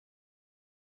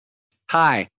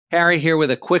Hi, Harry here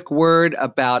with a quick word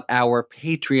about our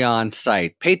Patreon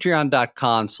site.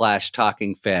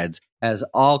 Patreon.com/TalkingFeds has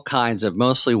all kinds of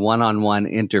mostly one-on-one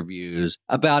interviews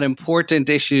about important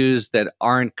issues that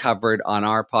aren't covered on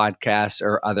our podcast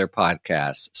or other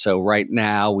podcasts. So right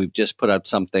now, we've just put up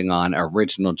something on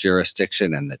original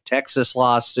jurisdiction and the Texas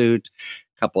lawsuit.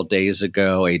 A couple days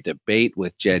ago, a debate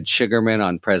with Jed Sugarman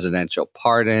on presidential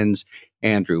pardons,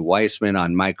 Andrew Weissman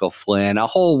on Michael Flynn, a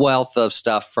whole wealth of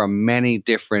stuff from many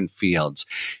different fields.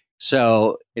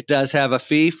 So it does have a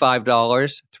fee,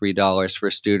 $5, $3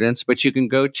 for students, but you can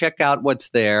go check out what's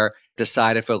there,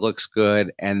 decide if it looks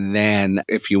good, and then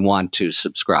if you want to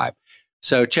subscribe.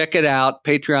 So check it out,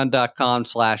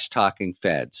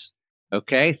 patreon.com/talkingfeds.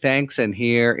 Okay, thanks. And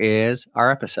here is our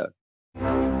episode.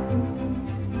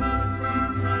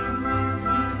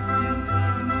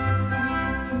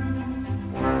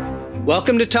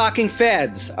 Welcome to Talking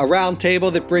Feds, a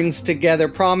roundtable that brings together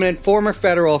prominent former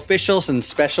federal officials and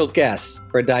special guests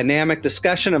for a dynamic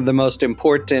discussion of the most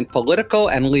important political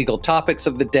and legal topics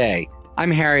of the day. I'm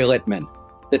Harry Litman.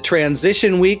 The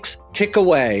transition weeks tick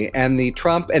away, and the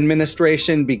Trump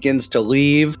administration begins to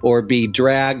leave or be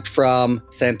dragged from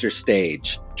center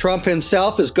stage. Trump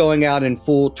himself is going out in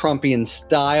full Trumpian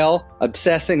style,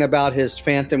 obsessing about his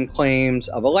phantom claims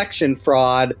of election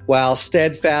fraud while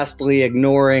steadfastly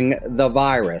ignoring the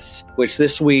virus, which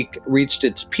this week reached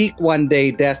its peak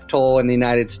one-day death toll in the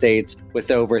United States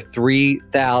with over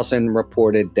 3,000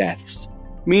 reported deaths.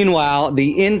 Meanwhile,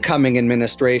 the incoming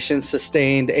administration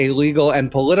sustained a legal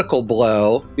and political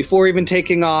blow before even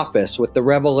taking office with the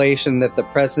revelation that the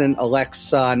president-elect's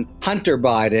son, Hunter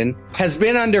Biden, has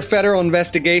been under federal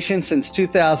investigation since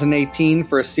 2018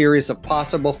 for a series of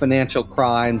possible financial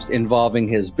crimes involving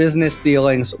his business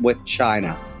dealings with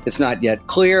China. It's not yet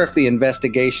clear if the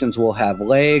investigations will have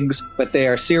legs, but they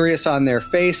are serious on their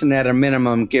face and at a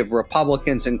minimum give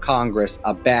Republicans in Congress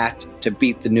a bat to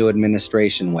beat the new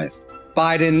administration with.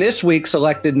 Biden this week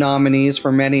selected nominees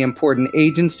for many important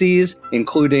agencies,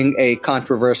 including a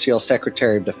controversial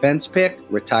Secretary of Defense pick,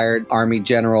 retired Army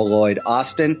General Lloyd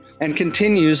Austin, and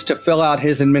continues to fill out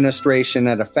his administration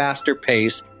at a faster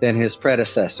pace than his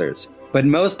predecessors. But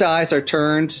most eyes are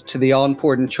turned to the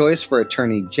all-important choice for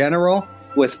Attorney General,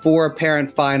 with 4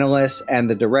 apparent finalists and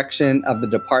the direction of the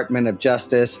Department of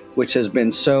Justice, which has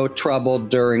been so troubled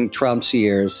during Trump's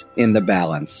years, in the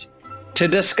balance. To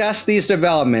discuss these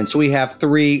developments, we have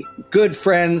 3 good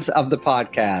friends of the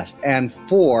podcast and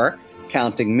 4,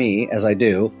 counting me as I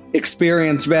do,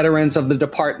 experienced veterans of the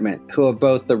department who have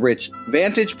both the rich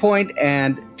vantage point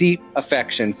and deep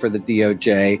affection for the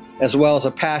DOJ, as well as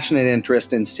a passionate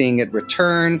interest in seeing it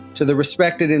return to the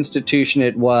respected institution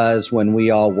it was when we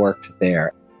all worked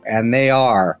there. And they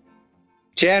are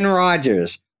Jen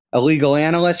Rogers, a legal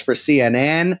analyst for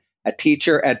CNN, a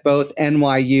teacher at both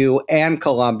NYU and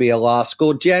Columbia Law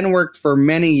School. Jen worked for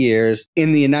many years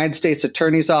in the United States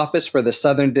Attorney's Office for the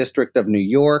Southern District of New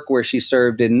York, where she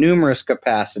served in numerous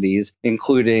capacities,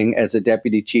 including as a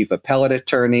Deputy Chief Appellate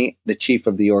Attorney, the Chief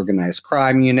of the Organized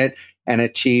Crime Unit, and a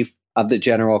Chief of the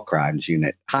General Crimes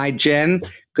Unit. Hi, Jen.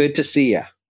 Good to see you.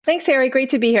 Thanks, Harry.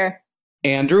 Great to be here.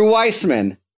 Andrew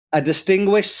Weissman, a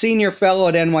distinguished senior fellow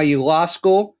at NYU Law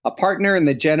School, a partner in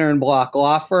the Jenner and Block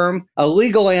law firm, a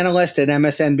legal analyst at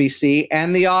MSNBC,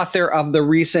 and the author of the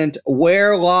recent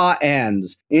Where Law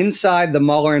Ends, Inside the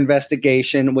Mueller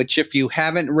Investigation, which if you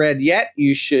haven't read yet,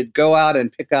 you should go out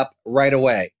and pick up right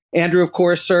away. Andrew, of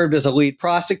course, served as a lead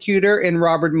prosecutor in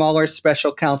Robert Mueller's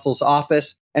special counsel's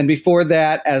office, and before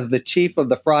that, as the chief of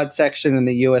the fraud section in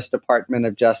the U.S. Department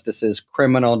of Justice's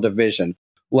Criminal Division.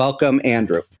 Welcome,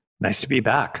 Andrew. Nice to be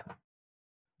back.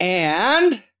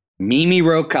 And Mimi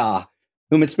Rocah,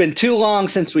 whom it's been too long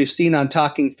since we've seen on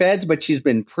Talking Feds, but she's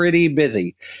been pretty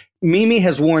busy. Mimi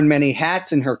has worn many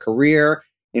hats in her career,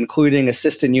 including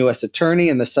Assistant U.S. Attorney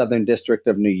in the Southern District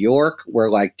of New York,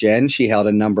 where, like Jen, she held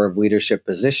a number of leadership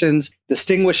positions,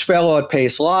 Distinguished Fellow at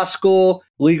Pace Law School,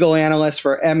 legal analyst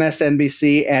for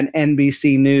MSNBC and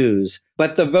NBC News.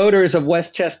 But the voters of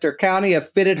Westchester County have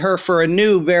fitted her for a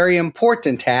new, very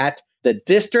important hat, the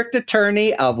District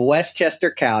Attorney of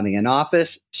Westchester County, an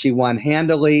office she won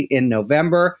handily in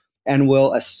November and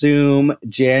will assume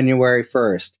January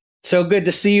 1st. So good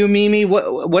to see you, Mimi.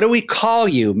 What do we call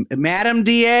you? Madam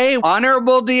DA?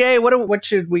 Honorable DA? What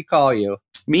should we call you?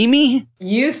 Mimi?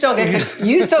 You still get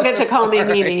to call me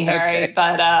Mimi, Harry, okay.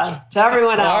 But to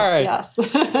everyone else, yes.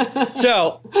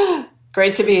 So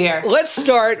great to be here. Let's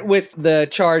start with the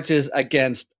charges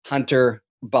against Hunter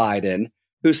Biden.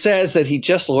 who says that he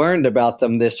just learned about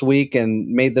them this week and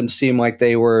made them seem like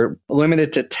they were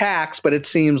limited to tax, but it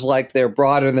seems like they're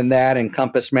broader than that,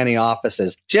 encompass many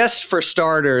offices. Just for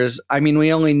starters, I mean,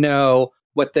 we only know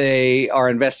what they are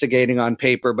investigating on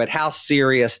paper, but how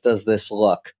serious does this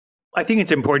look? I think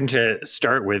it's important to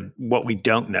start with what we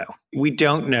don't know. We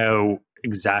don't know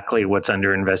exactly what's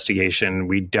under investigation.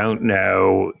 We don't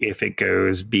know if it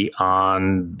goes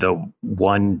beyond the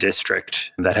one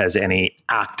district that has any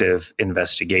active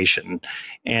investigation.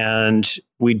 And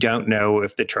we don't know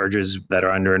if the charges that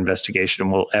are under investigation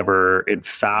will ever, in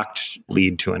fact,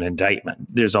 lead to an indictment.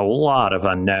 There's a lot of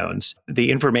unknowns.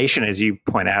 The information, as you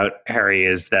point out, Harry,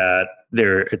 is that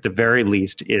there, at the very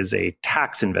least, is a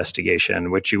tax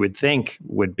investigation, which you would think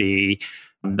would be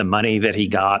the money that he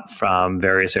got from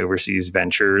various overseas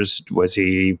ventures. Was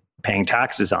he paying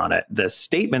taxes on it? The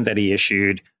statement that he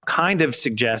issued kind of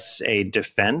suggests a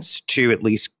defense to at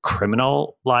least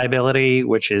criminal liability,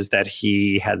 which is that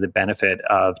he had the benefit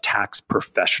of tax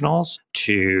professionals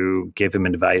to give him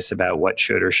advice about what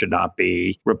should or should not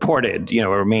be reported. It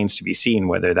remains to be seen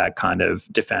whether that kind of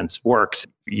defense works.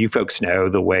 You folks know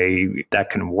the way that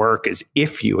can work is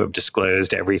if you have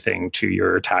disclosed everything to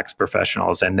your tax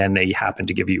professionals and then they happen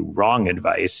to give you wrong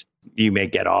advice, you may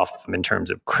get off in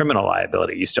terms of criminal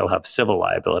liability. You still have civil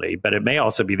liability, but it may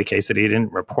also be the case that he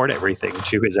didn't report everything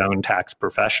to his own tax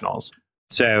professionals.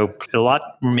 So a lot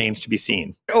remains to be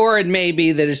seen. Or it may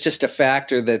be that it's just a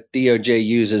factor that DOJ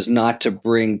uses not to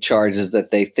bring charges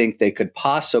that they think they could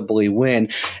possibly win.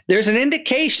 There's an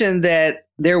indication that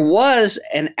there was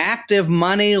an active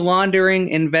money laundering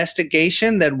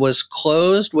investigation that was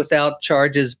closed without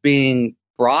charges being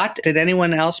brought. Did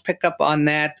anyone else pick up on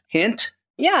that hint?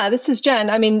 Yeah, this is Jen.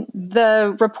 I mean,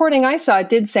 the reporting I saw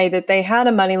did say that they had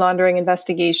a money laundering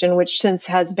investigation, which since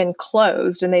has been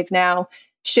closed, and they've now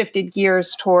shifted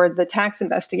gears toward the tax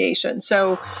investigation.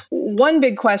 So one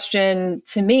big question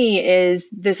to me is,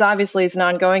 this obviously is an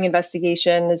ongoing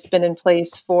investigation. It's been in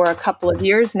place for a couple of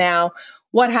years now.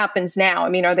 What happens now? I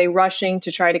mean, are they rushing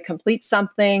to try to complete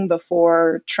something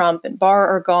before Trump and Barr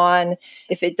are gone?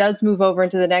 If it does move over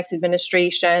into the next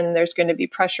administration, there's going to be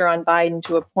pressure on Biden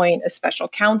to appoint a special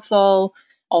counsel.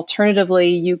 Alternatively,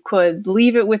 you could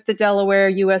leave it with the Delaware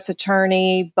U.S.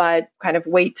 attorney, but kind of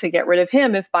wait to get rid of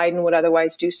him if Biden would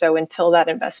otherwise do so until that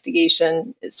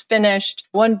investigation is finished.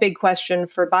 One big question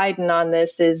for Biden on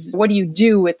this is, what do you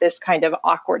do with this kind of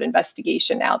awkward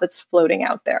investigation now that's floating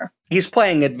out there? He's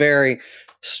playing it very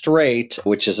straight,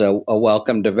 which is a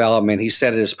welcome development. He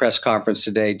said at his press conference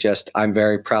today, I'm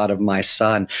very proud of my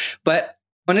son. But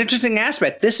one interesting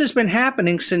aspect, this has been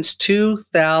happening since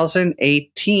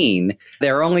 2018.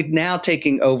 They're only now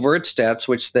taking overt steps,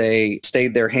 which they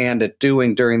stayed their hand at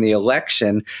doing during the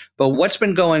election. But what's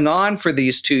been going on for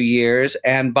these 2 years?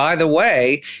 And by the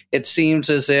way, it seems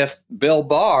as if Bill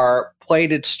Barr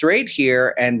played it straight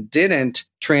here and didn't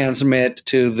transmit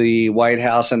to the White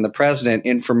House and the president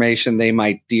information they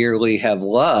might dearly have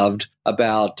loved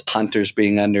about hunters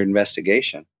being under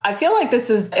investigation. I feel like this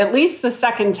is at least the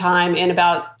second time in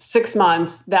about 6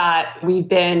 months that we've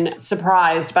been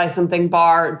surprised by something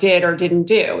Barr did or didn't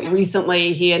do.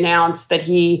 Recently, he announced that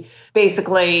he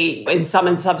basically, in sum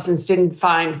and substance, didn't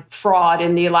find fraud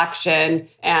in the election.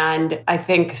 And I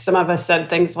think some of us said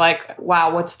things like,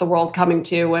 wow, what's the world coming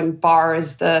to when Barr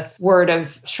is the word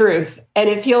of truth? And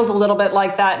it feels a little bit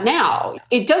like that now.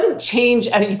 It doesn't change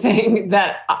anything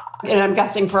that, and I'm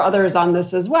guessing for others on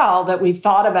this as well, that we've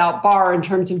thought about Barr in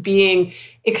terms of being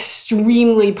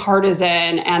extremely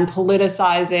partisan and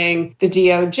politicizing the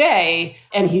DOJ.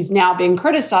 And he's now being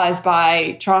criticized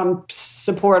by Trump's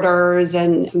supporters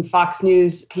and some Fox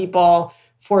News people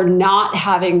for not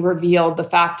having revealed the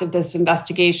fact of this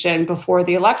investigation before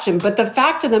the election. But the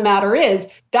fact of the matter is,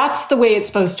 that's the way it's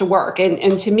supposed to work.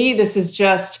 And to me, this is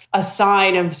just a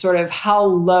sign of sort of how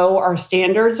low our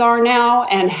standards are now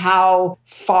and how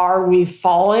far we've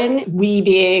fallen, we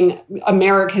being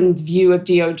Americans' view of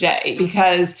DOJ,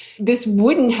 because this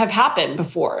wouldn't have happened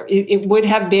before. It would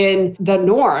have been the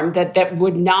norm that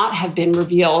would not have been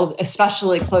revealed,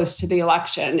 especially close to the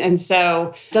election. And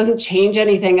so it doesn't change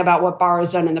anything about what Barr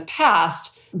has done in the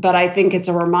past. But I think it's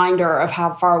a reminder of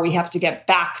how far we have to get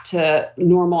back to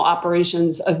normal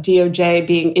operations of DOJ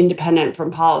being independent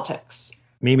from politics.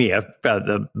 Mimi,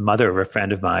 the mother of a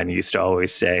friend of mine, used to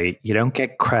always say, you don't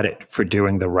get credit for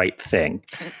doing the right thing.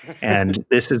 And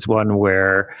this is one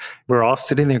where we're all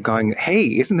sitting there going,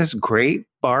 hey, isn't this great?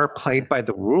 Barr played by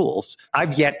the rules.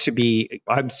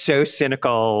 I'm so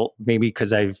cynical, maybe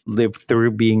because I've lived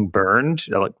through being burned,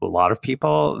 like a lot of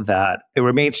people, that it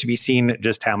remains to be seen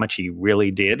just how much he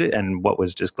really did and what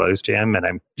was disclosed to him. And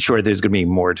I'm sure there's going to be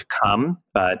more to come,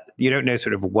 but you don't know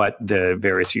sort of what the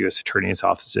various U.S. attorneys'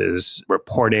 offices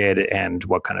reported and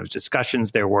what kind of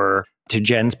discussions there were. To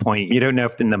Jen's point, you don't know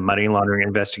if in the money laundering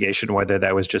investigation, whether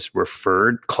that was just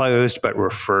closed, but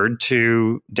referred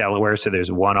to Delaware. So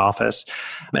there's one office.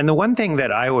 And the one thing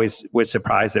that I always was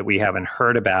surprised that we haven't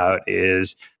heard about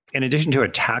is, in addition to a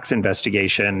tax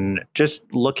investigation,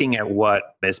 just looking at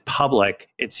what is public,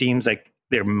 it seems like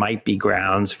there might be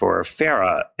grounds for a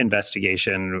FARA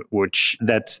investigation, which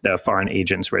that's the Foreign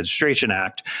Agents Registration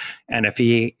Act. And if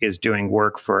he is doing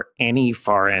work for any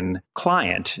foreign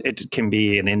client, it can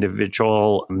be an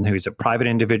individual who's a private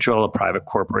individual, a private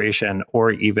corporation,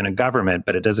 or even a government,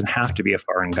 but it doesn't have to be a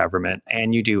foreign government.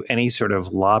 And you do any sort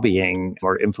of lobbying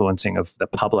or influencing of the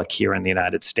public here in the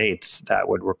United States, that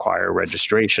would require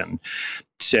registration.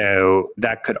 So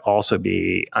that could also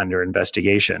be under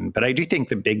investigation. But I do think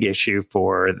the big issue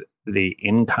for the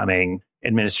incoming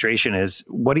administration is,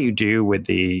 what do you do with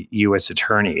the U.S.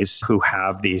 attorneys who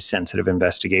have these sensitive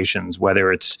investigations,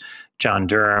 whether it's John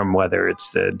Durham, whether it's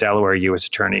the Delaware U.S.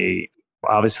 attorney?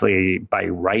 Obviously, by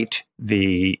right,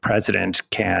 the president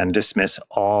can dismiss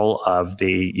all of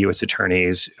the U.S.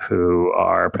 attorneys who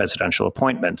are presidential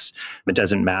appointments. It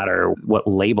doesn't matter what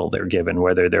label they're given,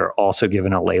 whether they're also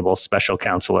given a label special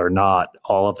counsel or not.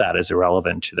 All of that is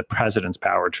irrelevant to the president's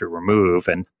power to remove.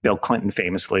 And Bill Clinton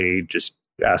famously just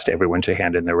asked everyone to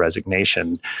hand in their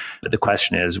resignation. But the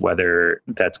question is whether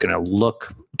that's going to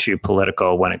look too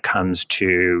political when it comes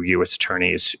to U.S.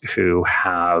 attorneys who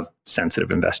have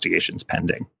sensitive investigations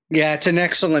pending. Yeah, it's an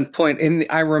excellent point.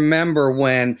 I remember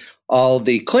when all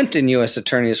the Clinton U.S.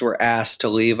 attorneys were asked to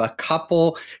leave, a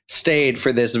couple stayed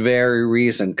for this very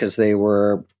reason, because they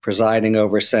were presiding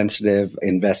over sensitive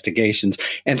investigations.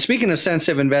 And speaking of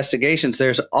sensitive investigations,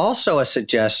 there's also a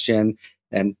suggestion,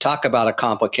 and talk about a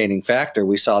complicating factor.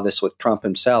 We saw this with Trump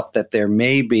himself, that there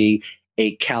may be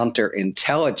a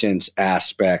counterintelligence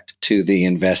aspect to the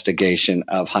investigation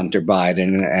of Hunter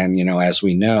Biden. And, as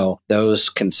we know, those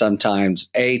can sometimes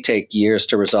A, take years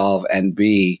to resolve, and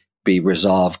B, be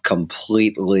resolved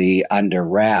completely under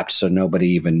wraps, so nobody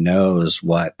even knows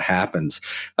what happens.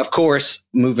 Of course,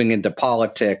 moving into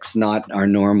politics, not our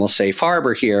normal safe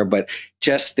harbor here, but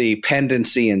just the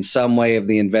pendency in some way of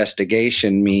the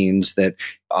investigation means that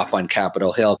up on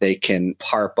Capitol Hill, they can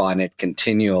harp on it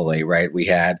continually, right? We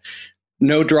had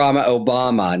no drama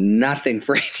Obama, nothing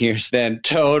for 8 years, then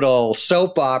total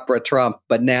soap opera Trump.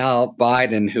 But now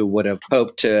Biden, who would have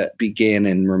hoped to begin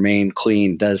and remain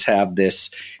clean, does have this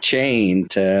chain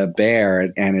to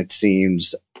bear. And it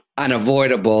seems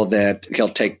unavoidable that he'll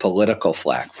take political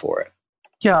flack for it.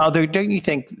 Yeah, although don't you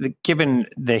think, that given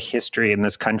the history in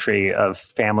this country of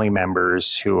family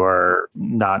members who are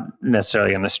not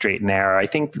necessarily on the straight and narrow, I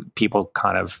think people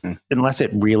kind of, unless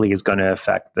it really is going to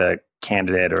affect the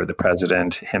candidate or the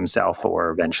president himself,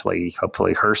 or eventually,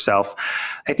 hopefully, herself,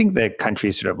 I think the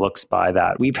country sort of looks by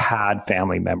that. We've had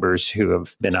family members who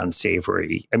have been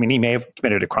unsavory. I mean, he may have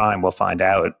committed a crime. We'll find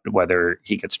out whether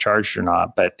he gets charged or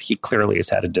not, but he clearly has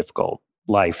had a difficult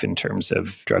life in terms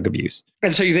of drug abuse.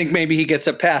 And so you think maybe he gets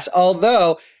a pass,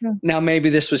 although now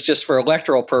maybe this was just for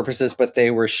electoral purposes, but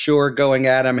they were sure going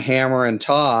at him hammer and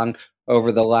tong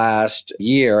over the last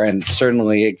year, and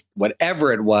certainly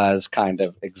whatever it was, kind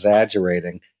of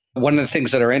exaggerating. One of the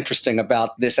things that are interesting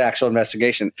about this actual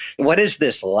investigation, what is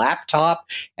this laptop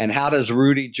and how does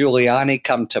Rudy Giuliani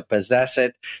come to possess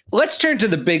it? Let's turn to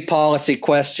the big policy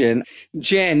question.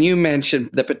 Jen, you mentioned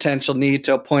the potential need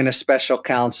to appoint a special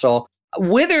counsel.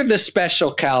 With the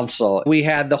special counsel, we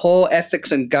had the whole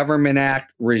Ethics in Government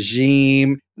Act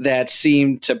regime that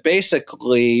seemed to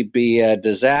basically be a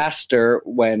disaster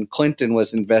when Clinton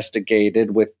was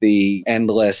investigated with the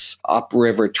endless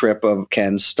upriver trip of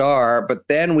Ken Starr. But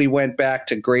then we went back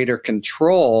to greater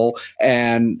control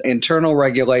and internal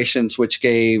regulations, which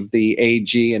gave the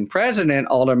AG and president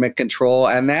ultimate control.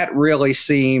 And that really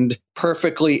seemed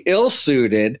perfectly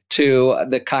ill-suited to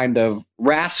the kind of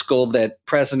rascal that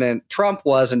President Trump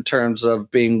was in terms of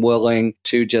being willing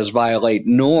to just violate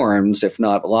norms, if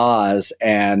not laws,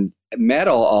 and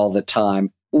meddle all the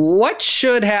time. What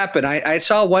should happen? I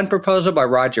saw one proposal by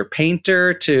Roger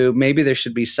Painter to maybe there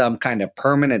should be some kind of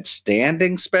permanent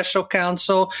standing special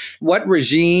counsel. What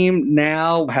regime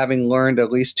now, having learned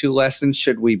at least 2 lessons,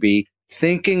 should we be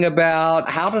thinking about?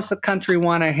 How does the country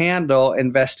want to handle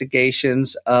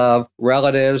investigations of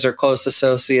relatives or close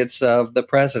associates of the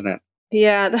president?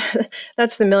 Yeah,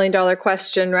 that's the $1 million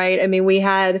question, right? I mean, we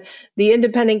had the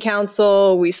independent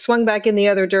counsel, we swung back in the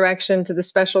other direction to the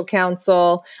special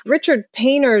counsel. Richard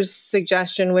Painter's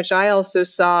suggestion, which I also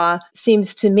saw,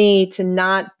 seems to me to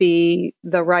not be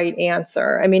the right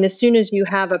answer. I mean, as soon as you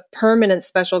have a permanent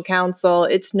special counsel,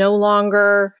 it's no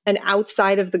longer an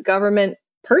outside of the government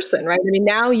person, right? I mean,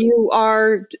 now you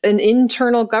are an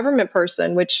internal government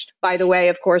person, which, by the way,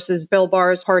 of course, is Bill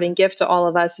Barr's parting gift to all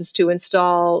of us, is to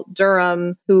install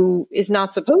Durham, who is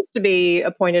not supposed to be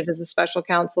appointed as a special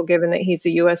counsel, given that he's a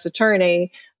U.S.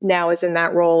 attorney, now is in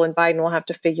that role, and Biden will have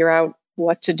to figure out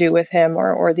what to do with him,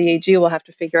 or the AG will have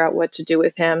to figure out what to do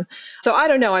with him. So I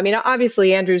don't know. I mean,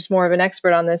 obviously, Andrew's more of an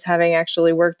expert on this, having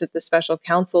actually worked at the special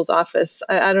counsel's office.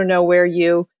 I don't know where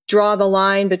you draw the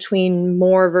line between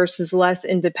more versus less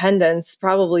independence,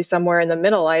 probably somewhere in the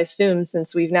middle, I assume,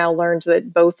 since we've now learned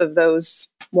that both of those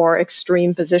more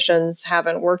extreme positions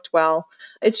haven't worked well.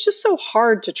 It's just so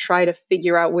hard to try to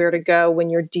figure out where to go when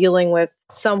you're dealing with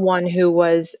someone who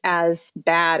was as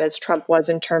bad as Trump was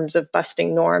in terms of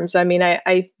busting norms. I mean,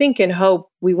 I think and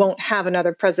hope we won't have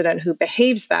another president who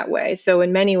behaves that way. So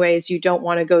in many ways, you don't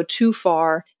want to go too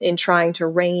far in trying to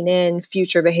rein in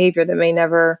future behavior that may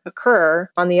never occur.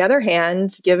 On the other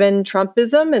hand, given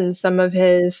Trumpism and some of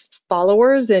his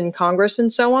followers in Congress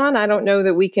and so on, I don't know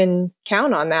that we can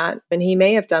count on that. And he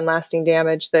may have done lasting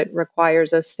damage that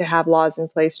requires us to have laws in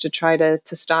place to try to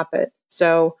stop it.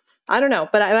 So I don't know,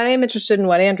 but I am interested in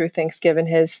what Andrew thinks, given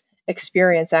his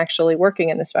experience actually working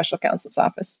in the special counsel's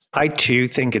office. I too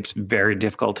think it's very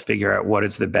difficult to figure out what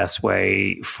is the best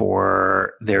way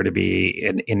for there to be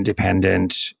an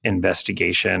independent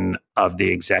investigation of the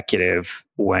executive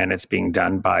when it's being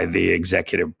done by the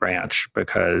executive branch,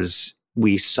 because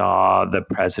we saw the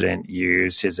president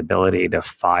use his ability to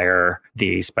fire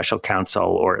the special counsel,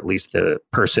 or at least the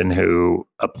person who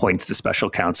appoints the special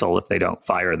counsel if they don't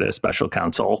fire the special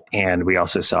counsel. And we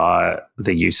also saw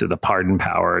the use of the pardon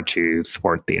power to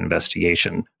thwart the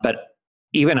investigation. But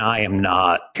even I am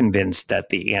not convinced that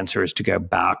the answer is to go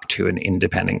back to an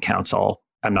independent counsel.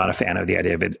 I'm not a fan of the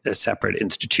idea of a separate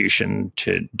institution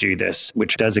to do this,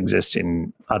 which does exist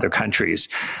in other countries.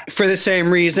 For the same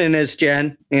reason as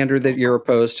Jen, Andrew, that you're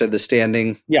opposed to the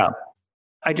standing. Yeah.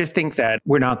 I just think that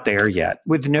we're not there yet.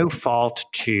 With no fault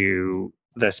to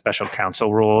the special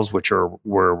counsel rules, which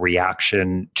were a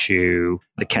reaction to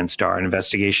the Ken Starr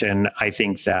investigation, I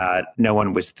think that no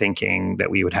one was thinking that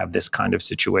we would have this kind of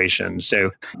situation. So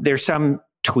there's some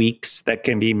tweaks that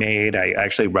can be made. I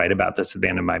actually write about this at the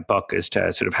end of my book as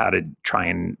to sort of how to try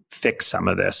and fix some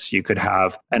of this. You could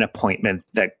have an appointment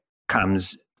that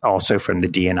comes also from the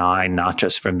DNI, not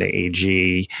just from the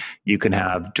AG. You can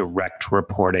have direct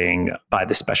reporting by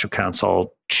the special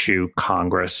counsel to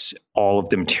Congress. All of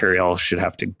the material should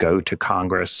have to go to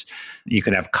Congress. You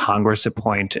can have Congress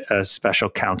appoint a special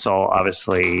counsel,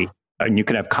 obviously. And you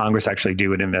can have Congress actually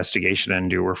do an investigation and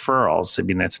do referrals. I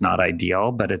mean, that's not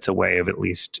ideal, but it's a way of at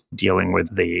least dealing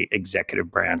with the executive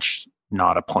branch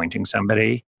not appointing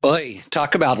somebody. Oy,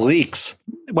 talk about leaks.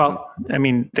 Well, I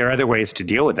mean, there are other ways to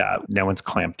deal with that. No one's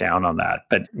clamped down on that.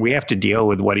 But we have to deal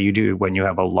with what do you do when you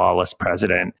have a lawless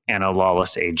president and a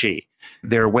lawless AG.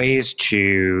 There are ways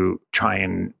to try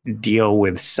and deal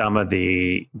with some of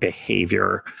the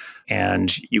behavior.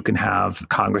 And you can have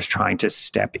Congress trying to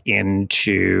step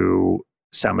into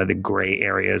some of the gray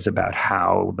areas about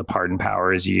how the pardon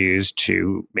power is used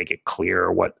to make it clear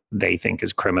what they think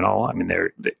is criminal. I mean,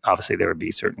 obviously there would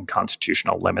be certain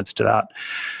constitutional limits to that.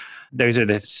 Those are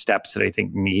the steps that I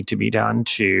think need to be done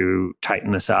to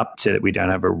tighten this up so that we don't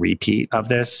have a repeat of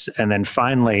this. And then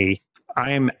finally,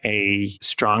 I'm a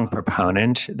strong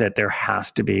proponent that there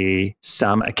has to be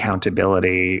some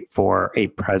accountability for a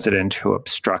president who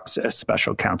obstructs a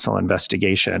special counsel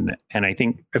investigation. And I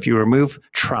think if you remove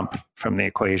Trump from the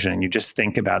equation, you just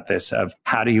think about this of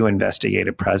how do you investigate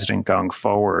a president going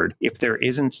forward? If there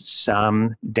isn't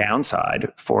some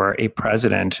downside for a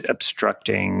president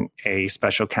obstructing a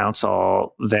special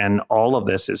counsel, then all of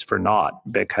this is for naught,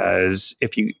 because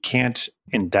if you can't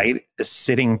indict a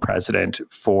sitting president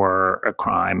for a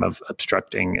crime of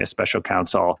obstructing a special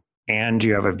counsel, and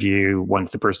you have a view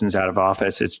once the person's out of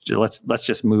office, it's let's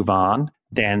just move on,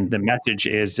 then the message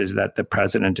is that the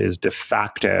president is de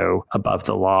facto above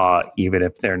the law, even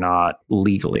if they're not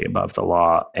legally above the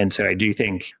law. And so I do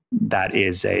think that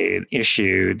is an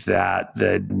issue that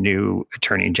the new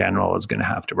attorney general is going to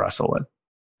have to wrestle with.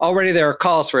 Already there are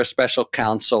calls for a special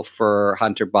counsel for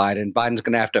Hunter Biden. Biden's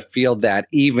going to have to field that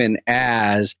even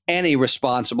as any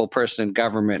responsible person in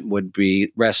government would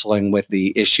be wrestling with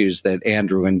the issues that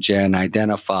Andrew and Jen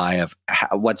identify of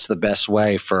what's the best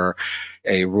way for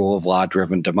a rule of law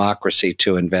driven democracy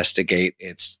to investigate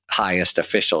its highest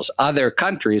officials. Other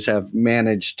countries have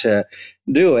managed to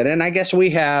do it. And I guess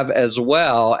we have as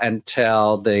well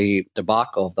until the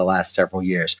debacle of the last several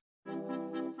years.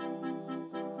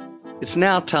 It's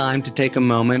now time to take a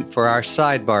moment for our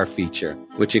sidebar feature,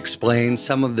 which explains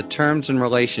some of the terms and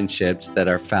relationships that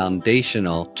are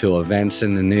foundational to events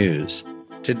in the news.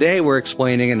 Today, we're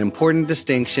explaining an important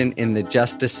distinction in the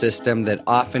justice system that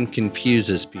often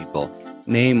confuses people,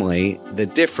 namely the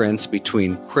difference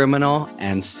between criminal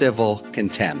and civil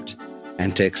contempt.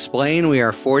 And to explain, we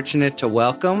are fortunate to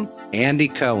welcome Andy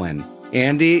Cohen.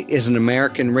 Andy is an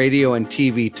American radio and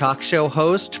TV talk show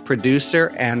host,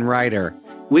 producer, and writer.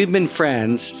 We've been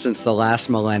friends since the last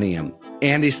millennium.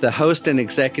 Andy's the host and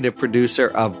executive producer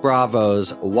of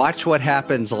Bravo's Watch What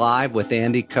Happens Live with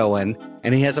Andy Cohen,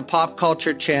 and he has a pop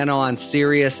culture channel on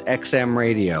Sirius XM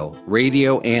Radio,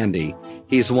 Radio Andy.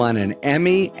 He's won an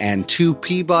Emmy and 2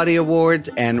 Peabody Awards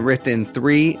and written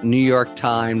 3 New York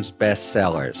Times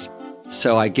bestsellers.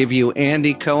 So I give you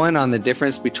Andy Cohen on the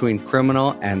difference between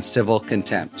criminal and civil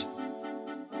contempt.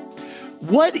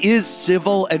 What is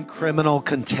civil and criminal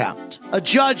contempt? A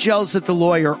judge yells at the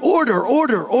lawyer, "Order,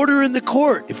 order, order in the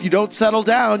court. If you don't settle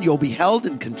down, you'll be held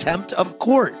in contempt of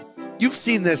court." You've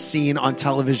seen this scene on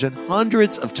television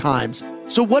hundreds of times.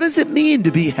 So what does it mean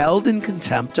to be held in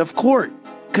contempt of court?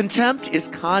 Contempt is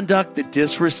conduct that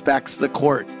disrespects the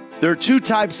court. There are 2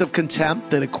 types of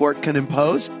contempt that a court can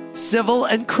impose: civil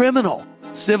and criminal.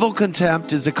 Civil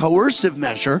contempt is a coercive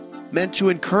measure meant to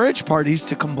encourage parties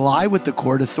to comply with the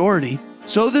court authority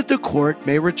so that the court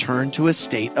may return to a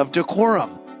state of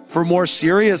decorum. For more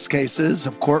serious cases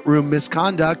of courtroom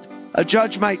misconduct, a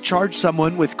judge might charge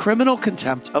someone with criminal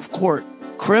contempt of court.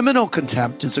 Criminal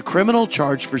contempt is a criminal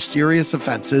charge for serious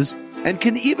offenses and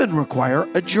can even require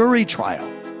a jury trial.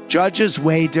 Judges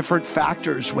weigh different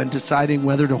factors when deciding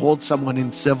whether to hold someone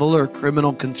in civil or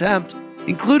criminal contempt,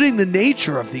 including the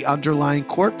nature of the underlying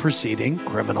court proceeding,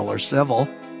 criminal or civil,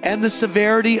 and the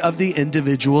severity of the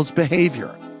individual's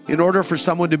behavior. In order for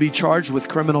someone to be charged with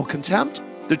criminal contempt,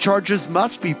 the charges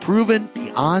must be proven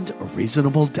beyond a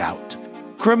reasonable doubt.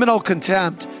 Criminal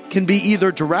contempt can be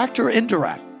either direct or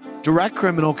indirect. Direct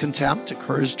criminal contempt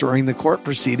occurs during the court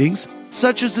proceedings,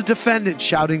 such as a defendant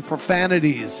shouting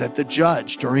profanities at the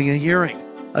judge during a hearing.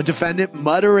 A defendant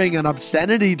muttering an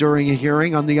obscenity during a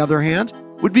hearing, on the other hand,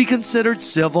 would be considered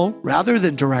civil rather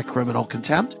than direct criminal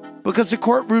contempt because a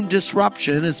courtroom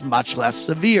disruption is much less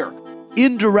severe.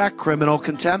 Indirect criminal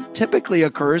contempt typically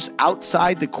occurs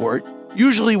outside the court,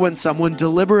 usually when someone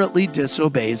deliberately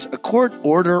disobeys a court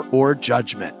order or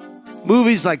judgment.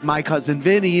 Movies like My Cousin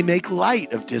Vinny make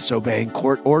light of disobeying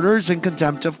court orders and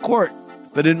contempt of court,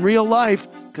 but in real life,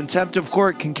 contempt of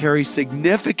court can carry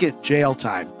significant jail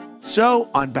time. So,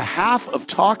 on behalf of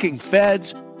Talking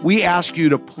Feds, we ask you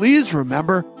to please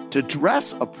remember to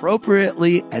dress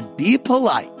appropriately and be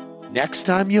polite next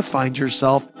time you find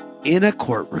yourself in a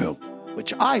courtroom,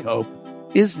 which I hope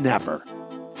is never.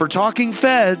 For Talking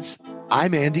Feds,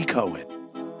 I'm Andy Cohen.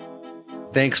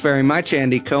 Thanks very much,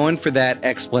 Andy Cohen, for that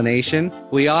explanation.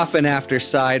 We often, after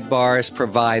sidebars,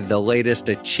 provide the latest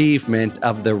achievement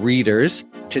of the readers.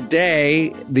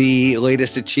 Today, the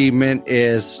latest achievement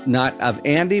is not of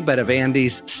Andy, but of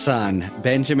Andy's son,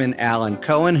 Benjamin Allen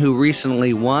Cohen, who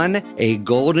recently won a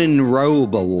Golden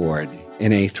Robe Award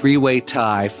in a 3-way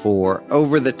tie for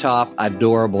over-the-top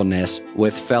adorableness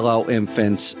with fellow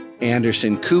infants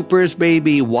Anderson Cooper's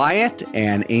baby Wyatt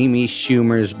and Amy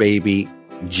Schumer's baby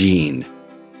Jean.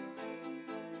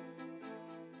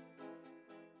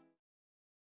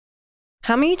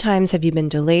 How many times have you been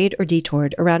delayed or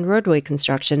detoured around roadway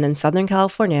construction in Southern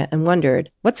California and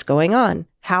wondered, what's going on?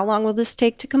 How long will this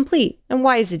take to complete? And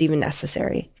why is it even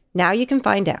necessary? Now you can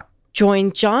find out.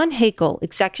 Join John Hakel,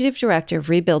 Executive Director of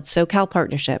Rebuild SoCal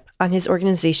Partnership, on his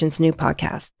organization's new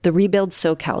podcast, The Rebuild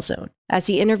SoCal Zone, as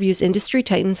he interviews industry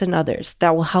titans and others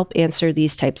that will help answer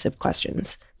these types of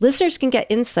questions. Listeners can get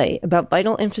insight about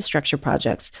vital infrastructure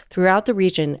projects throughout the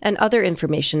region and other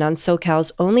information on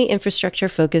SoCal's only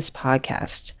infrastructure-focused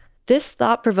podcast. This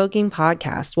thought-provoking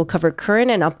podcast will cover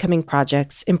current and upcoming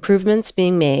projects, improvements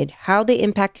being made, how they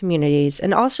impact communities,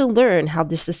 and also learn how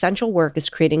this essential work is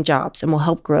creating jobs and will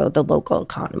help grow the local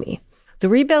economy. The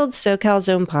Rebuild SoCal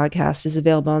Zone podcast is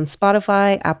available on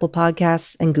Spotify, Apple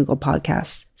Podcasts, and Google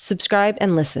Podcasts. Subscribe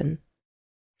and listen.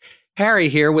 Harry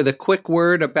here with a quick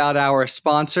word about our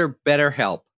sponsor,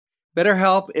 BetterHelp.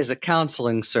 BetterHelp is a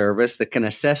counseling service that can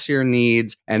assess your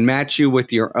needs and match you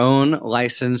with your own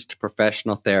licensed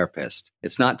professional therapist.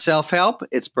 It's not self-help,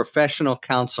 it's professional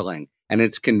counseling, and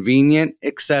it's convenient,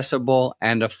 accessible,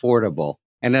 and affordable.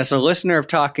 And as a listener of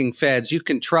Talking Feds, you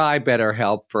can try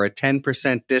BetterHelp for a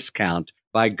 10% discount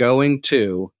by going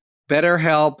to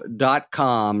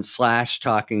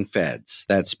BetterHelp.com/TalkingFeds.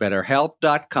 That's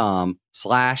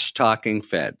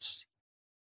BetterHelp.com/TalkingFeds.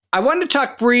 I wanted to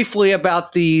talk briefly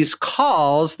about these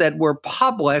calls that were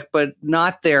public, but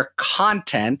not their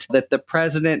content, that the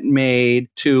president made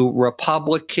to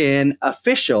Republican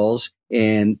officials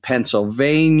in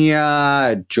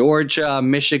Pennsylvania, Georgia,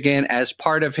 Michigan, as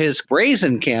part of his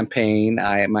brazen campaign,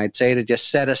 I might say, to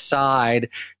just set aside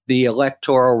the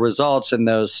electoral results in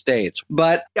those states.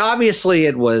 But obviously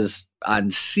it was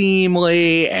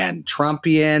unseemly and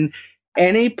Trumpian.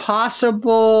 Any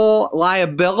possible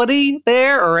liability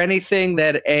there or anything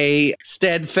that a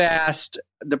steadfast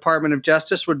Department of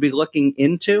Justice would be looking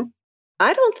into?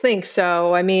 I don't think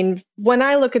so. I mean, when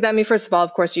I look at that, first of all,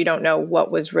 of course, you don't know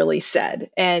what was really said.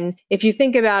 And if you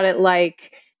think about it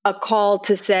like a call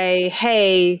to say,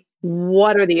 hey,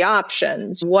 what are the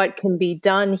options? What can be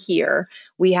done here?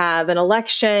 We have an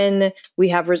election. We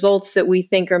have results that we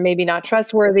think are maybe not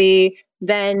trustworthy.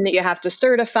 Then you have to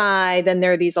certify. Then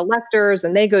there are these electors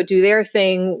and they go do their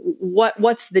thing.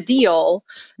 What's the deal?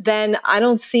 Then I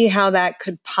don't see how that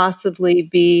could possibly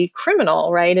be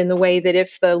criminal, right? In the way that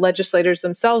if the legislators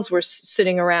themselves were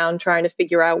sitting around trying to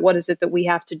figure out what is it that we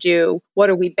have to do? What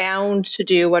are we bound to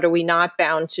do? What are we not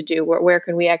bound to do? Where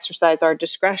can we exercise our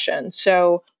discretion?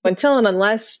 So until and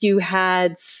unless you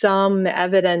had some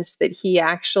evidence that he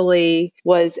actually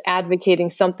was advocating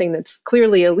something that's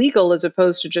clearly illegal, as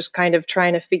opposed to just kind of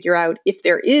trying to figure out if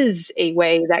there is a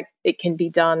way that it can be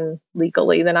done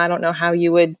legally, then I don't know how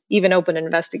you would even open an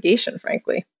investigation,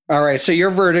 frankly. All right. So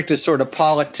your verdict is sort of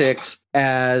politics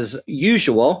as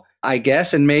usual, I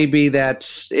guess, and maybe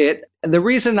that's it. The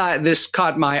reason this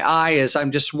caught my eye is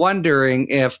I'm just wondering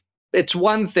if it's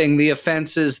one thing, the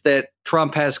offenses that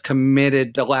Trump has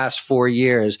committed the last 4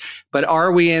 years, but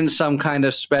are we in some kind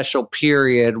of special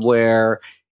period where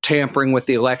tampering with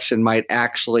the election might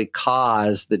actually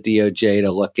cause the DOJ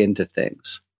to look into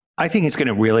things? I think it's going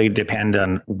to really depend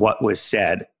on what was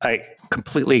said. I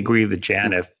completely agree with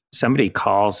Jan. If somebody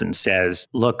calls and says,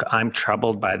 look, I'm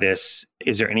troubled by this,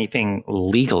 is there anything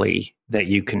legally that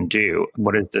you can do?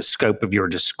 What is the scope of your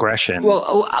discretion?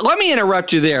 Well, let me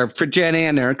interrupt you there for Jen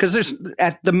and Aaron, because there's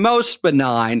at the most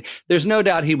benign, there's no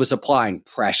doubt he was applying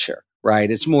pressure.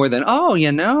 Right. It's more than,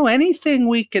 anything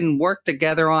we can work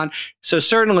together on. So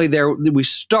certainly we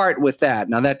start with that.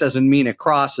 Now, that doesn't mean it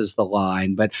crosses the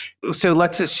line, but. So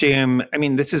let's assume,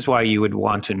 this is why you would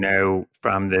want to know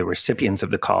from the recipients of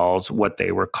the calls what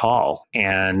they recall.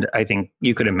 And I think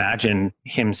you could imagine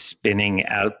him spinning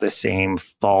out the same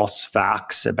false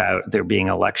facts about there being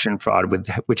election fraud,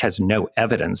 which has no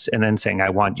evidence, and then saying,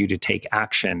 I want you to take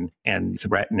action, and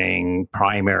threatening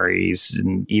primaries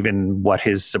and even what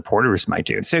his supporters might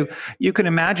do. So you can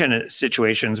imagine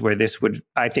situations where this would,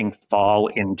 I think, fall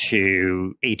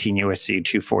into 18 U.S.C.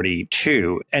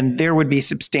 242, and there would be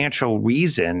substantial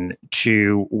reason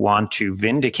to want to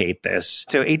vindicate this.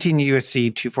 So 18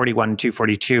 U.S.C. 241 and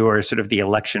 242 are sort of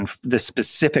the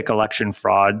specific election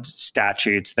fraud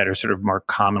statutes that are sort of more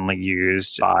commonly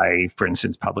used by, for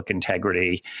instance, public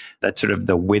integrity. That's sort of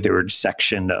the withered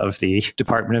section of the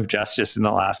Department of Justice in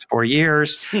the last 4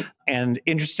 years. And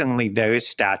interestingly, those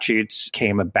statutes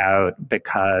came about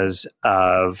because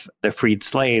of the freed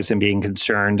slaves and being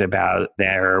concerned about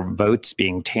their votes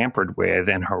being tampered with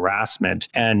and harassment.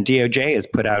 And DOJ has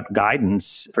put out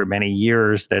guidance for many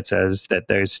years that says that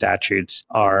those statutes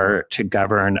are to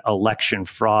govern election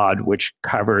fraud, which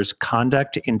covers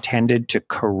conduct intended to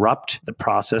corrupt the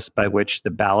process by which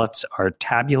the ballots are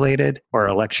tabulated or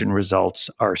election results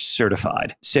are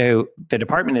certified. So the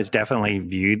department has definitely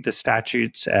viewed the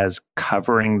statutes as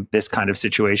covering this kind of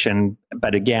situation.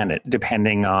 But again,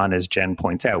 depending on, as Jen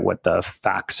points out, what the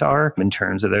facts are in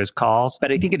terms of those calls.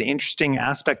 But I think an interesting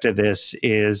aspect of this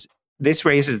is this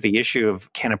raises the issue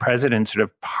of, can a president sort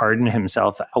of pardon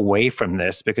himself away from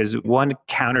this? Because one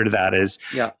counter to that is,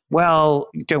 well,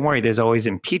 don't worry, there's always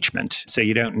impeachment. So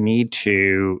you don't need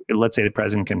to, let's say the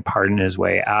president can pardon his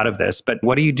way out of this. But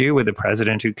what do you do with a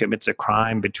president who commits a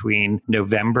crime between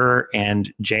November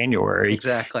and January?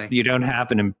 Exactly. You don't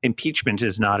have impeachment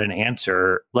is not an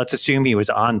answer. Let's assume he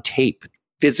was on tape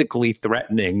physically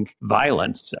threatening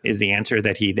violence is the answer,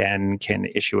 that he then can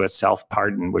issue a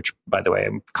self-pardon, which, by the way,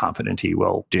 I'm confident he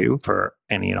will do for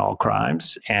any and all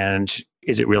crimes. And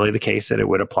Is it really the case that it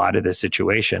would apply to this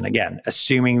situation? Again,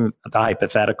 assuming the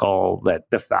hypothetical that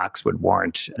the facts would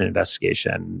warrant an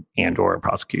investigation and or a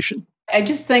prosecution. I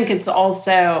just think it's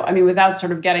also, without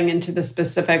sort of getting into the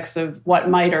specifics of what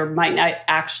might or might not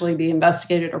actually be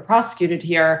investigated or prosecuted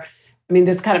here,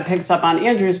 this kind of picks up on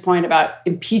Andrew's point about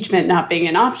impeachment not being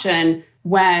an option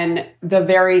when the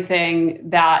very thing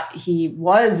that he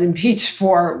was impeached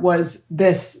for was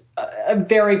this a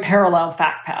very parallel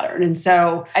fact pattern. And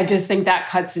so I just think that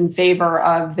cuts in favor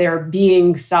of there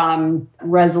being some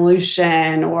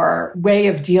resolution or way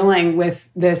of dealing with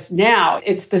this now.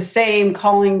 It's the same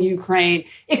calling Ukraine.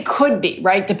 It could be,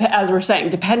 right? As we're saying,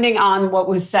 depending on what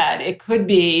was said, it could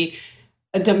be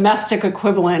a domestic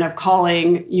equivalent of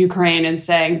calling Ukraine and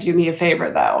saying, do me a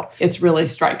favor, though. It's really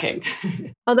striking.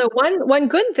 Although one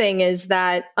good thing is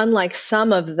that unlike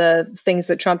some of the things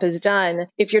that Trump has done,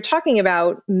 if you're talking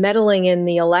about meddling in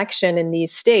the election in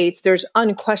these states, there's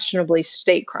unquestionably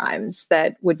state crimes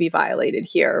that would be violated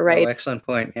here, right? Oh, excellent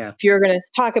point, yeah. If you're going to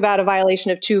talk about a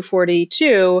violation of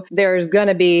 242, there's going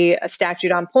to be a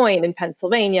statute on point in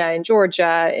Pennsylvania, in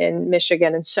Georgia, in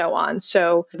Michigan, and so on.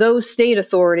 So those state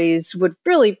authorities would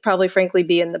really probably, frankly,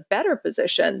 be in the better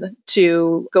position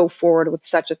to go forward with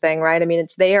such a thing, right?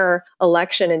 It's their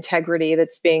election integrity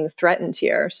that's being threatened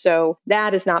here. So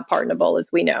that is not pardonable,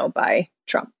 as we know, by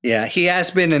Trump. Yeah, he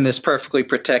has been in this perfectly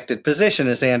protected position,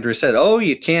 as Andrew said. Oh,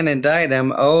 you can't indict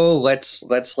him. Oh, let's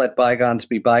let bygones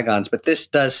be bygones. But this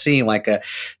does seem like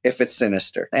if it's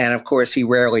sinister. And of course, he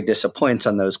rarely disappoints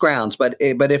on those grounds. But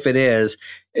if it is,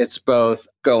 it's both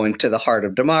going to the heart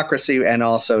of democracy and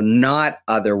also not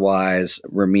otherwise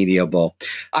remediable.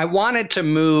 I wanted to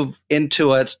move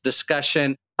into a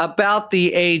discussion about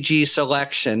the AG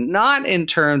selection, not in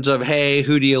terms of, hey,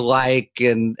 who do you like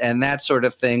and that sort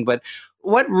of thing, but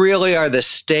what really are the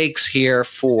stakes here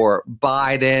for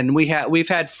Biden? We've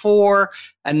had 4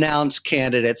 announced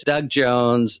candidates: Doug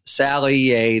Jones, Sally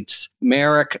Yates,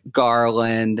 Merrick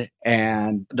Garland,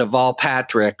 and Deval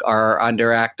Patrick are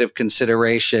under active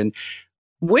consideration.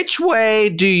 Which way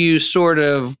do you sort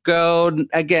of go?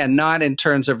 Again, not in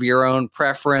terms of your own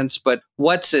preference, but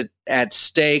what's at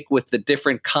stake with the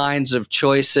different kinds of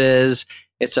choices?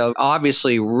 It's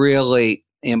obviously really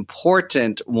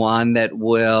important one that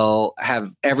will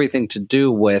have everything to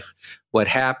do with what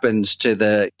happens to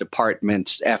the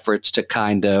department's efforts to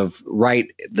kind of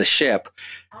right the ship.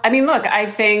 Look, I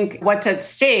think what's at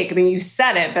stake, you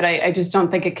said it, but I just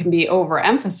don't think it can be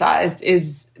overemphasized,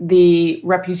 is the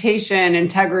reputation,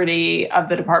 integrity of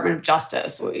the Department of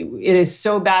Justice. It is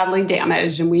so badly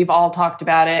damaged, and we've all talked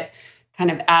about it kind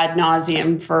of ad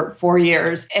nauseum for 4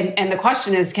 years. And the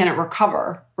question is, can it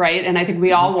recover, right? And I think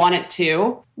we all want it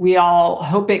to. We all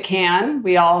hope it can.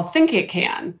 We all think it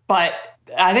can. But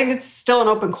I think it's still an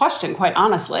open question, quite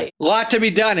honestly. A lot to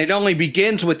be done. It only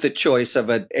begins with the choice of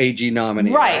an AG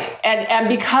nominee. Right. And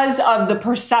because of the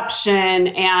perception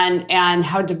and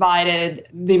how divided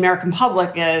the American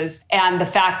public is, and the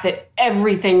fact that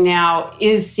everything now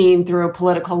is seen through a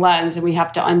political lens, and we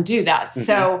have to undo that. Mm-hmm.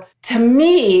 So to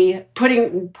me,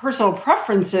 putting personal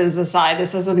preferences aside,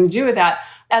 this has nothing to do with that.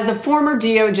 As a former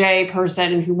DOJ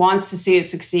person who wants to see it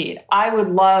succeed, I would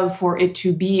love for it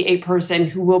to be a person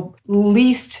who will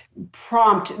least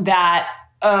prompt that,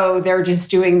 oh, they're just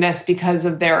doing this because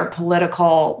of their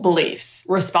political beliefs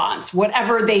response,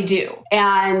 whatever they do.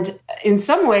 And in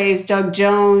some ways, Doug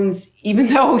Jones, even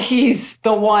though he's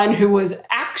the one who was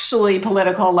actually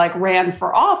political, like ran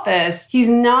for office, he's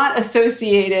not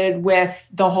associated with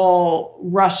the whole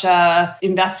Russia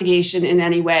investigation in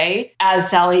any way, as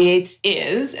Sally Yates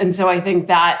is. And so I think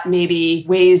that maybe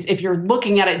weighs, if you're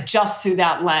looking at it just through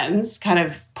that lens, kind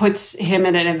of puts him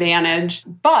at an advantage.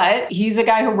 But he's a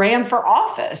guy who ran for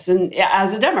office and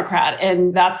as a Democrat.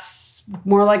 And that's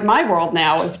more like my world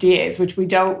now with DAs, which we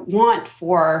don't want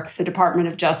for the Department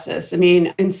of Justice.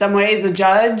 In some ways, a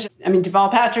judge,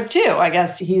 Deval Patrick too, I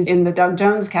guess he's in the Doug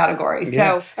Jones category.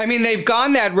 So, yeah. They've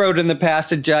gone that road in the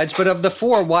past, a judge, but of the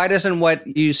 4, why doesn't what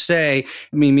you say,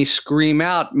 me scream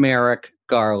out Merrick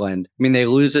Garland? They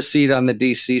lose a seat on the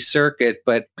DC circuit,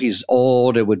 but he's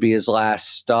old. It would be his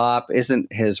last stop. Isn't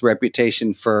his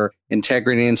reputation for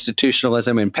integrity and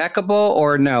institutionalism impeccable?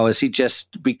 Or no, is he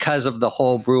just, because of the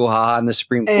whole brouhaha in the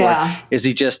Supreme Court, is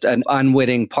he just an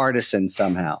unwitting partisan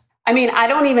somehow? I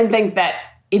don't even think that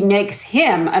it makes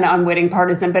him an unwitting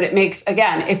partisan, but it makes,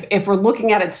 again, if we're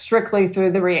looking at it strictly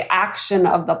through the reaction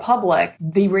of the public,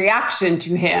 the reaction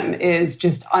to him is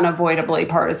just unavoidably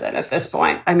partisan at this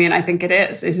point. I think it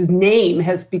is. His name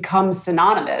has become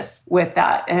synonymous with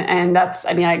that. And that's,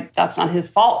 that's not his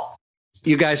fault.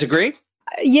 You guys agree?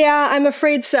 Yeah, I'm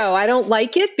afraid so. I don't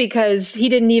like it because he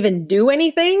didn't even do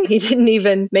anything. He didn't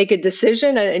even make a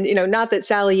decision. And, not that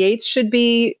Sally Yates should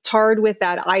be tarred with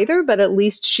that either, but at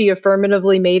least she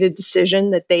affirmatively made a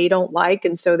decision that they don't like.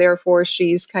 And so therefore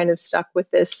she's kind of stuck with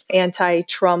this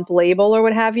anti-Trump label or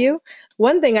what have you.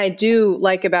 One thing I do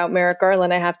like about Merrick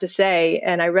Garland, I have to say,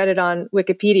 and I read it on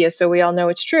Wikipedia, so we all know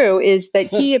it's true, is that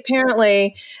he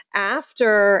apparently,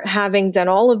 after having done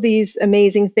all of these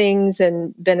amazing things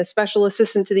and been a special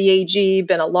assistant to the AG,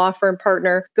 been a law firm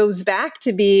partner, goes back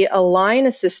to be a line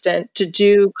assistant to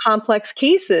do complex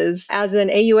cases as an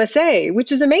AUSA,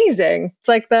 which is amazing. It's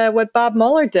like what Bob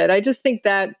Mueller did. I just think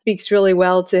that speaks really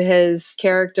well to his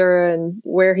character and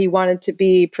where he wanted to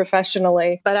be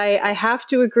professionally. But I have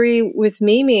to agree with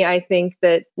Mimi. I think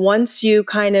that once you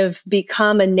kind of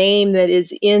become a name that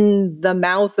is in the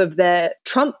mouth of the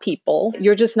Trump people,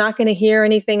 you're just not going to hear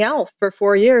anything else for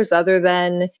 4 years other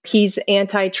than he's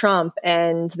anti-Trump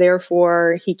and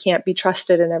therefore he can't be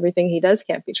trusted and everything he does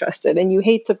can't be trusted. And you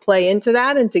hate to play into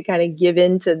that and to kind of give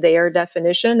in to their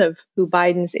definition of who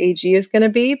Biden's AG is going to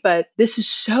be. But this is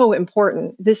so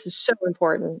important. This is so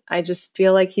important. I just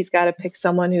feel like he's got to pick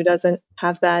someone who doesn't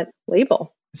have that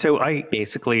label. So I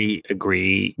basically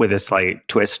agree with a slight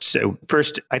twist. So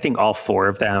first, I think all four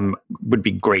of them would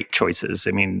be great choices.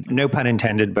 I mean, no pun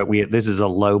intended, but this is a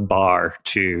low bar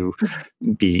to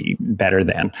be better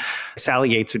than. Sally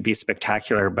Yates would be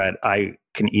spectacular, but I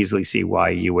can easily see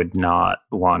why you would not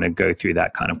want to go through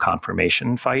that kind of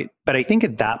confirmation fight. But I think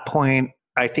at that point,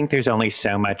 I think there's only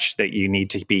so much that you need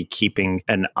to be keeping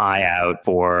an eye out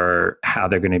for how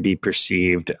they're going to be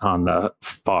perceived on the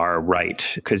far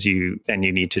right, because then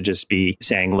you need to just be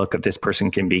saying, look, if this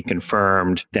person can be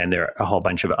confirmed, then there are a whole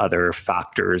bunch of other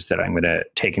factors that I'm going to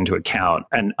take into account.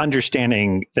 And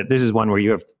understanding that this is one where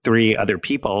you have three other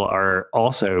people are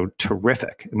also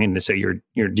terrific. I mean, so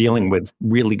you're dealing with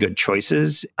really good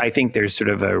choices. I think there's sort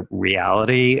of a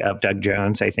reality of Doug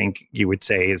Jones, I think you would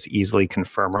say is easily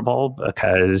confirmable,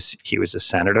 because he was a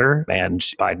senator and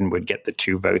Biden would get the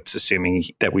 2 votes, assuming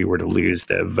that we were to lose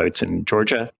the votes in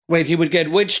Georgia. Wait, he would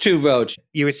get which 2 votes?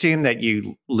 You assume that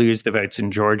you lose the votes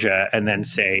in Georgia and then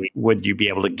say, would you be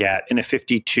able to get in a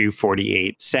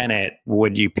 52-48 Senate,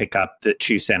 would you pick up the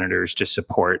 2 senators to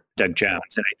support Doug Jones?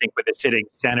 And I think with a sitting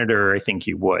senator, I think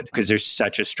you would, because there's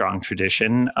such a strong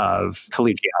tradition of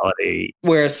collegiality.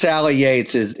 Whereas Sally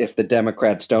Yates is, if the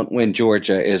Democrats don't win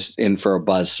Georgia, is in for a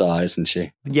buzzsaw, isn't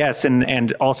she? Yes,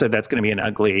 and also that's going to be an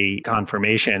ugly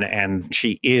confirmation. And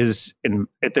she is I'm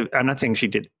not saying she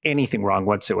did anything wrong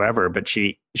whatsoever, but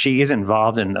she is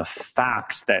involved in the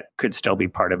facts that could still be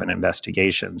part of an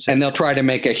investigation. So, and they'll try to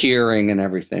make a hearing and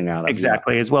everything out of it.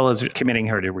 Exactly, as well as committing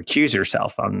her to recuse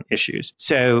herself on issues.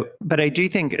 So, but I do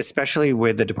think, especially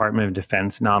with the Department of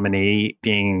Defense nominee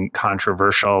being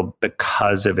controversial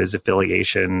because of his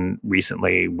affiliation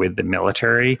recently with the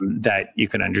military, that you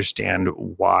can understand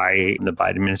why the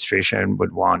Biden administration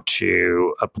would want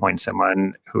to appoint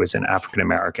someone who is an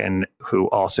African-American who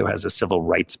also has a civil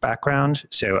rights background.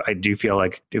 So I do feel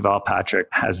like Deval Patrick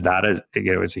has that as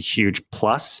a huge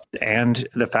plus, and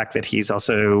the fact that he's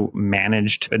also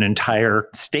managed an entire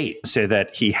state, so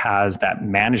that he has that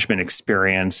management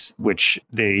experience, which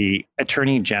the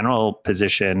attorney general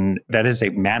position, that is a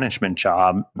management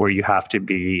job where you have to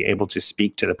be able to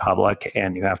speak to the public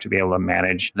and you have to be able to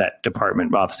manage that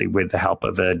department, obviously with the help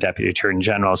of a deputy attorney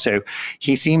general. So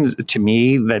he seems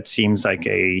like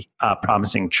a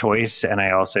promising choice, and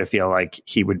I also feel like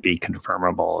he would be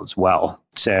confirmable as well.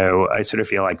 So I sort of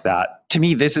feel like that. To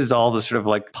me, this is all the sort of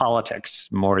like politics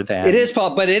more than... It is,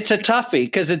 but it's a toughie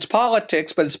because it's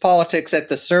politics, but it's politics at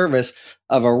the service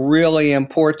of a really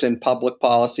important public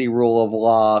policy rule of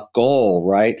law goal,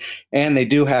 right? And they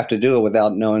do have to do it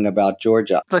without knowing about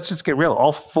Georgia. Let's just get real.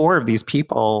 All 4 of these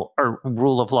people are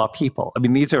rule of law people. I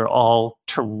mean, these are all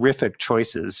terrific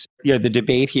choices. The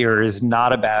debate here is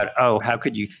not about, how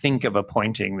could you think of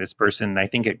appointing this person? I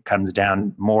think it comes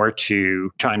down more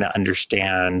to trying to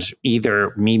understand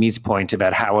either Mimi's point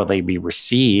about how will they be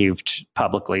received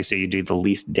publicly, so you do the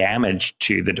least damage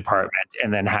to the department,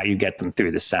 and then how you get them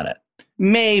through the Senate.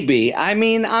 Maybe. I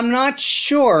mean, I'm not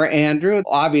sure, Andrew.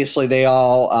 Obviously, they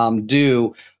all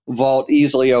do vault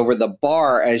easily over the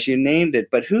bar, as you named it,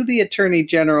 but who the attorney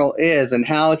general is and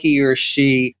how he or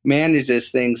she manages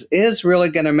things is really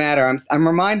going to matter. I'm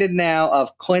reminded now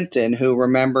of Clinton, who,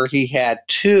 remember, he had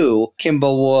 2,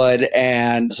 Kimball Wood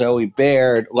and Zoe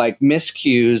Baird, like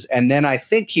miscues, and then I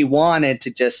think he wanted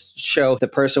to just show the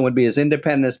person would be as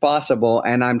independent as possible,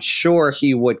 and I'm sure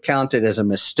he would count it as a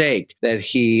mistake that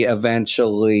he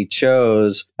eventually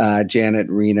chose Janet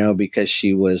Reno because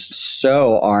she was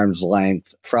so arm's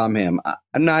length from from him.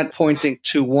 I'm not pointing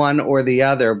to one or the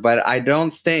other, but I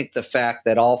don't think the fact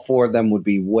that all four of them would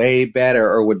be way better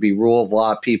or would be rule of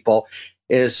law people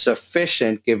is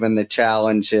sufficient given the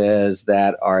challenges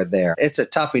that are there. It's a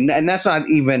toughie. And that's not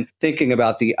even thinking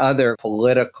about the other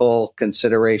political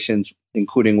considerations,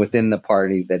 including within the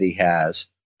party that he has.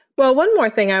 Well, one more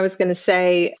thing I was going to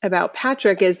say about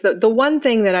Patrick is the one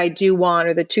thing that I do want,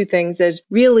 or the two things, is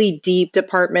really deep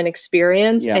department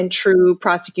experience and true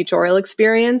prosecutorial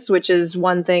experience, which is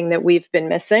one thing that we've been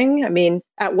missing. I mean,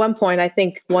 at one point, I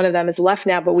think one of them is left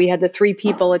now, but we had the three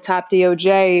people at top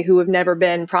DOJ who have never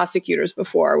been prosecutors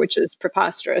before, which is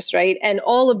preposterous, right? And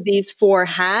all of these four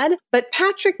had, but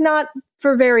Patrick not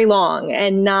for very long,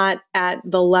 and not at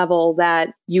the level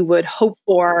that you would hope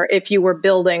for if you were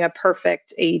building a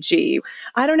perfect AG.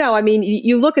 I don't know. I mean,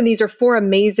 you look and these are four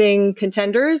amazing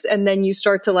contenders, and then you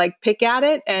start to pick at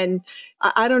it. And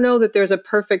I don't know that there's a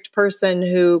perfect person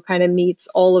who kind of meets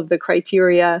all of the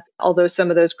criteria, although some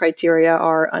of those criteria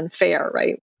are unfair,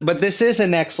 right? But this is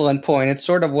an excellent point. It's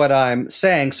sort of what I'm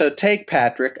saying. So take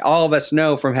Patrick. All of us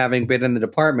know from having been in the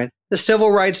department, the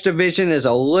Civil Rights Division is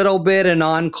a little bit an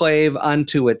enclave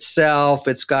unto itself.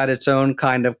 It's got its own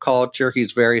kind of culture.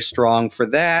 He's very strong for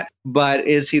that. But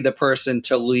is he the person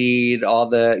to lead all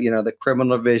the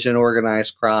criminal division,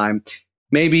 organized crime?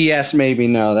 Maybe yes, maybe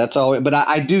no. That's all. But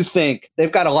I do think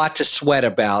they've got a lot to sweat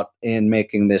about in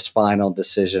making this final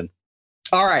decision.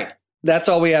 All right. That's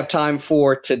all we have time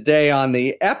for today on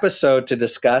the episode to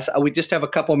discuss. We just have a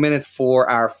couple minutes for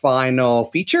our final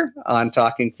feature on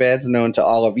Talking Feds, known to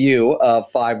all of you, of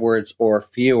 5 words or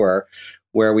fewer,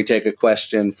 where we take a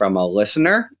question from a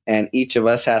listener, and each of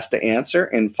us has to answer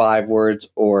in 5 words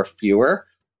or fewer.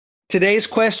 Today's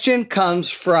question comes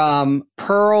from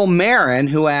Pearl Marin,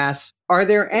 who asks, are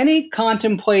there any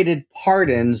contemplated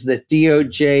pardons that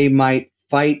DOJ might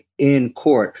fight in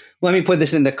court? Let me put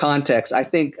this into context. I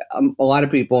think a lot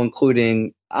of people,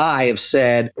 including I, have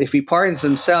said if he pardons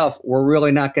himself, we're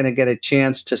really not going to get a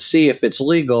chance to see if it's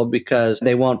legal because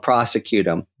they won't prosecute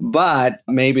him. But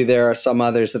maybe there are some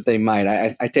others that they might.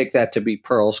 I take that to be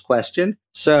Pearl's question.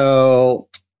 So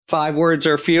 5 words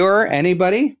or fewer,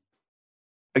 anybody?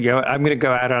 Yeah, I'm going to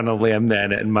go out on a limb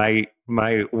then, and my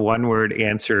one-word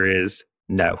answer is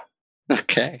no.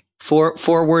 Okay.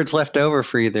 Four words left over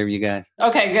for either of you guys.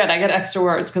 Okay, good. I get extra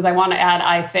words because I want to add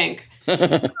I think.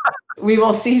 We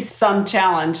will see some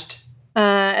challenged.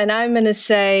 And I'm going to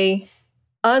say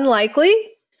unlikely,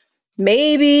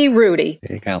 maybe Rudy.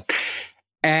 There you go.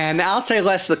 And I'll say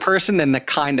less the person than the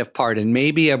kind of pardon,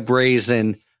 maybe a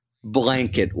brazen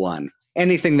blanket one.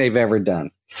 Anything they've ever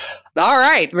done. All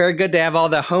right. Very good to have all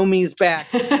the homies back.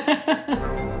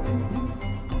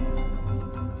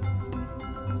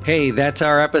 Hey, that's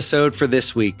our episode for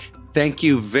this week. Thank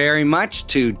you very much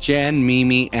to Jen,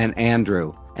 Mimi, and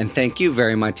Andrew. And thank you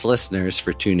very much, listeners,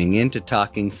 for tuning in to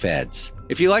Talking Feds.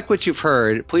 If you like what you've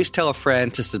heard, please tell a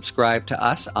friend to subscribe to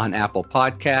us on Apple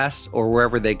Podcasts or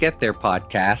wherever they get their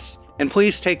podcasts. And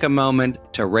please take a moment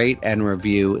to rate and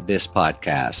review this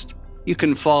podcast. You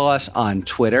can follow us on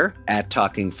Twitter at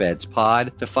Talking Feds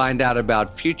Pod to find out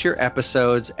about future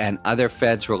episodes and other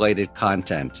Feds-related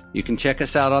content. You can check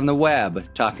us out on the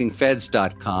web,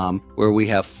 talkingfeds.com, where we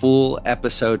have full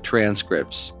episode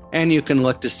transcripts. And you can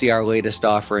look to see our latest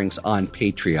offerings on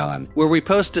Patreon, where we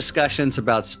post discussions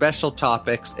about special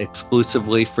topics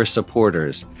exclusively for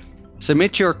supporters.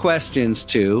 Submit your questions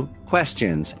to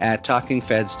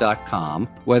questions@talkingfeds.com,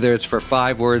 whether it's for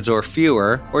 5 words or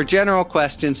fewer, or general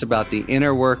questions about the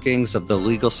inner workings of the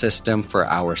legal system for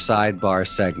our sidebar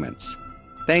segments.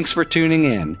 Thanks for tuning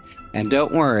in, and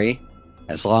don't worry,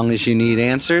 as long as you need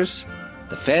answers,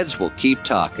 the Feds will keep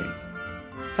talking.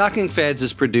 Talking Feds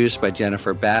is produced by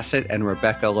Jennifer Bassett and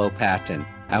Rebecca Lopatin.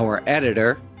 Our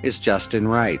editor is Justin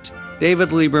Wright. David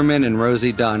Lieberman and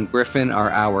Rosie Dawn Griffin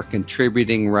are our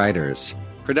contributing writers.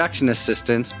 Production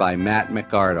assistance by Matt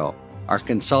McArdle. Our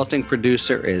consulting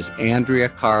producer is Andrea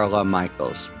Carla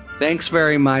Michaels. Thanks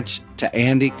very much to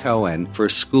Andy Cohen for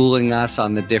schooling us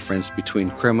on the difference between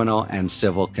criminal and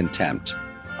civil contempt.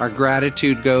 Our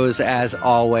gratitude goes, as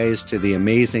always, to the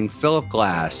amazing Philip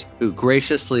Glass, who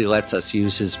graciously lets us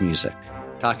use his music.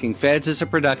 Talking Feds is a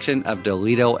production of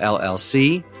Delito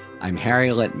LLC. I'm Harry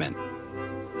Littman.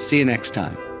 See you next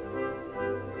time.